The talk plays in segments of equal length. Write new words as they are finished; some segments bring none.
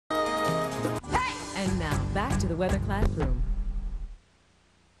Now, back to the weather classroom.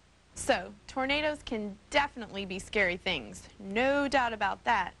 So, tornadoes can definitely be scary things. No doubt about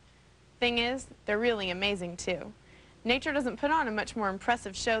that. Thing is, they're really amazing too. Nature doesn't put on a much more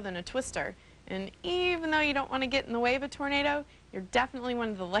impressive show than a twister. And even though you don't want to get in the way of a tornado, you're definitely one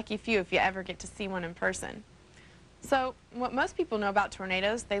of the lucky few if you ever get to see one in person. So, what most people know about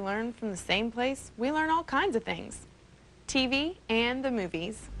tornadoes, they learn from the same place we learn all kinds of things. TV and the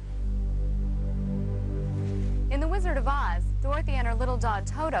movies. In The Wizard of Oz, Dorothy and her little dog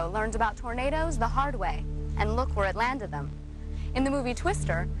Toto learned about tornadoes the hard way, and look where it landed them. In the movie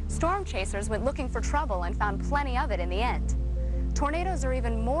Twister, storm chasers went looking for trouble and found plenty of it in the end. Tornadoes are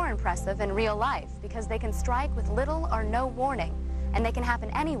even more impressive in real life because they can strike with little or no warning, and they can happen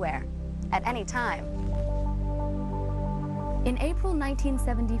anywhere, at any time. In April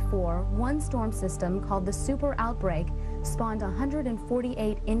 1974, one storm system called the Super Outbreak spawned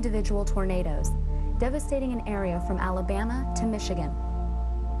 148 individual tornadoes, devastating an area from Alabama to Michigan.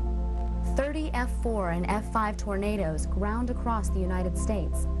 30 F4 and F5 tornadoes ground across the United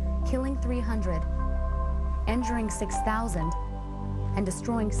States, killing 300, injuring 6,000, and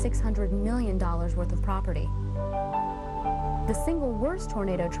destroying $600 million worth of property. The single worst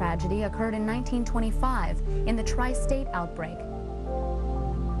tornado tragedy occurred in 1925 in the Tri-State outbreak.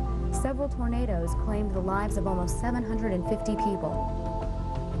 Several tornadoes claimed the lives of almost 750 people.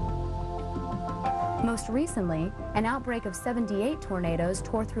 Most recently, an outbreak of 78 tornadoes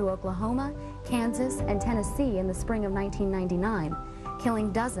tore through Oklahoma, Kansas, and Tennessee in the spring of 1999,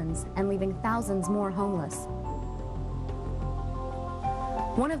 killing dozens and leaving thousands more homeless.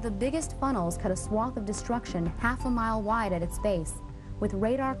 One of the biggest funnels cut a swath of destruction half a mile wide at its base, with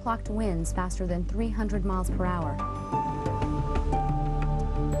radar-clocked winds faster than 300 miles per hour.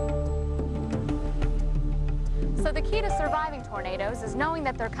 So the key to surviving tornadoes is knowing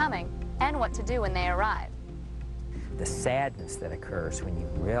that they're coming and what to do when they arrive. The sadness that occurs when you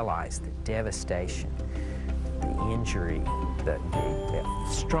realize the devastation, the injury, the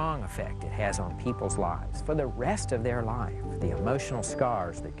strong effect it has on people's lives for the rest of their life, the emotional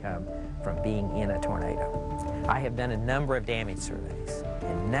scars that come from being in a tornado. I have done a number of damage surveys,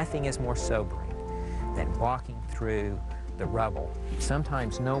 and nothing is more sobering than walking through the rubble,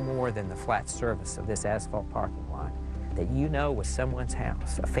 sometimes no more than the flat surface of this asphalt parking lot, that you know was someone's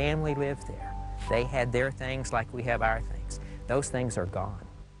house. A family lived there. They had their things like we have our things. Those things are gone.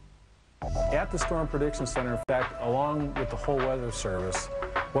 At the Storm Prediction Center, in fact, along with the whole Weather Service,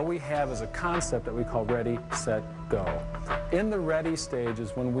 what we have is a concept that we call Ready, Set, Go. In the ready stage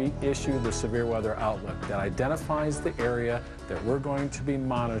is when we issue the severe weather outlook that identifies the area that we're going to be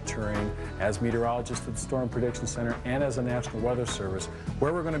monitoring as meteorologists at the Storm Prediction Center and as a National Weather Service,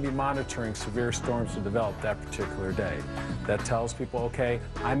 where we're going to be monitoring severe storms to develop that particular day. That tells people, okay,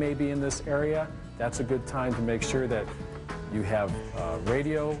 I may be in this area. That's a good time to make sure that you have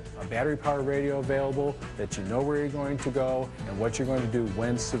radio, a battery-powered radio available, that you know where you're going to go and what you're going to do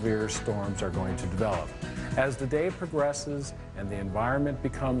when severe storms are going to develop. As the day progresses and the environment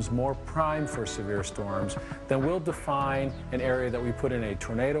becomes more prime for severe storms, then we'll define an area that we put in a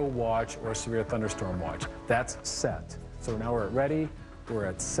tornado watch or a severe thunderstorm watch. That's set. So now we're at ready, we're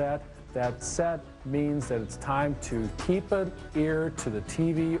at set. That set means that it's time to keep an ear to the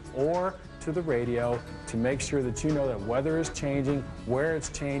TV or to the radio to make sure that you know that weather is changing, where it's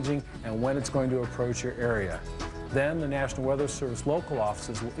changing, and when it's going to approach your area. Then the National Weather Service local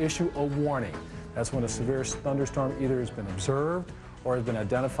offices will issue a warning. That's when a severe thunderstorm either has been observed or has been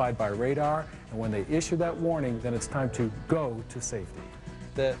identified by radar, and when they issue that warning, then it's time to go to safety.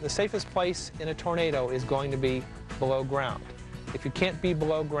 The safest place in a tornado is going to be below ground. If you can't be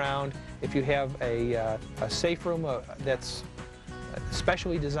below ground, if you have a safe room that's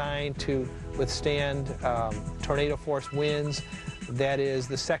specially designed to withstand tornado force winds, that is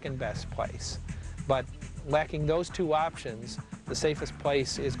the second best place. But lacking those two options, the safest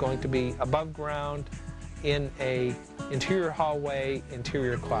place is going to be above ground in a interior hallway,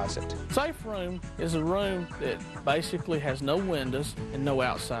 interior closet. Safe room is a room that basically has no windows and no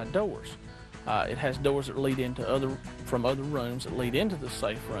outside doors. It has doors that lead into from other rooms that lead into the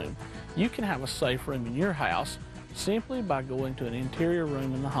safe room. You can have a safe room in your house simply by going to an interior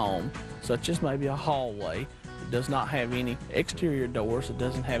room in the home, such as maybe a hallway that does not have any exterior doors, that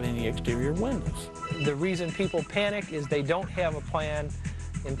doesn't have any exterior windows. The reason people panic is they don't have a plan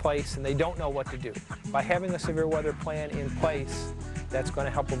in place and they don't know what to do. By having a severe weather plan in place, that's going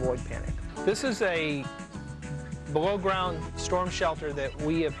to help avoid panic. This is a below ground storm shelter that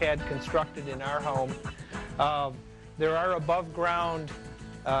we have had constructed in our home. There are above ground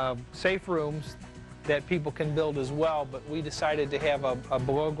safe rooms that people can build as well, but we decided to have a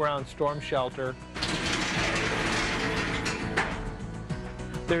below ground storm shelter.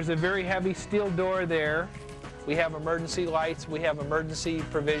 There's a very heavy steel door there. We have emergency lights. We have emergency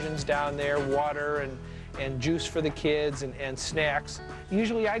provisions down there, water and juice for the kids and snacks.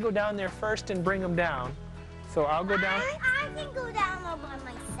 Usually I go down there first and bring them down. So I'll go down. I can go down all by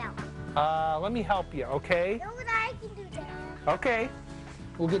myself. Let me help you, okay? No, but I can do that. Okay.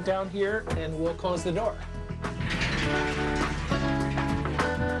 We'll get down here and we'll close the door.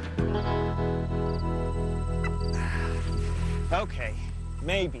 Okay,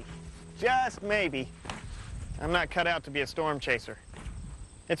 maybe, just maybe, I'm not cut out to be a storm chaser.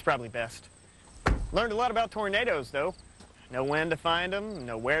 It's probably best. Learned a lot about tornadoes, though. Know when to find them,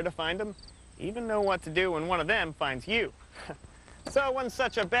 know where to find them, even know what to do when one of them finds you. So it wasn't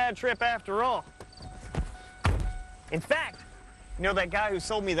such a bad trip after all. In fact, you know that guy who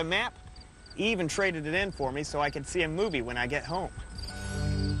sold me the map? He even traded it in for me so I could see a movie when I get home.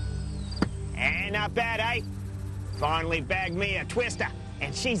 And not bad, eh? Finally bagged me a twister,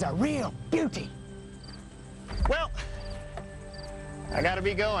 and she's a real beauty. Well, I gotta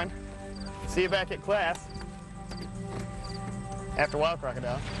be going. See you back at class. After a while,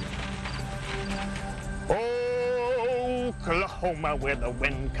 Crocodile. Oklahoma, where the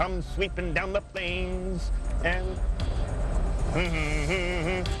wind comes sweeping down the plains, and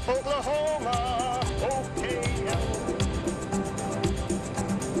Oklahoma, okay.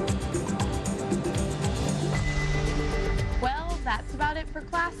 Well, that's about it for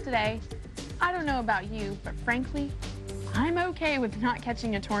class today. I don't know about you, but frankly, I'm okay with not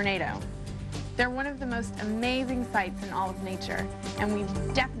catching a tornado. They're one of the most amazing sights in all of nature, and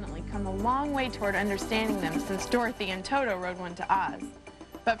we've definitely come a long way toward understanding them since Dorothy and Toto rode one to Oz.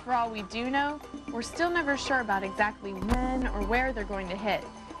 But for all we do know, we're still never sure about exactly when or where they're going to hit,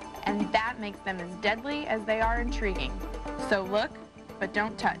 and that makes them as deadly as they are intriguing. So look, but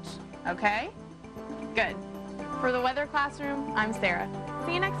don't touch, okay? Good. For the Weather Classroom, I'm Sarah.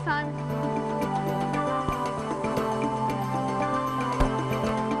 See you next time.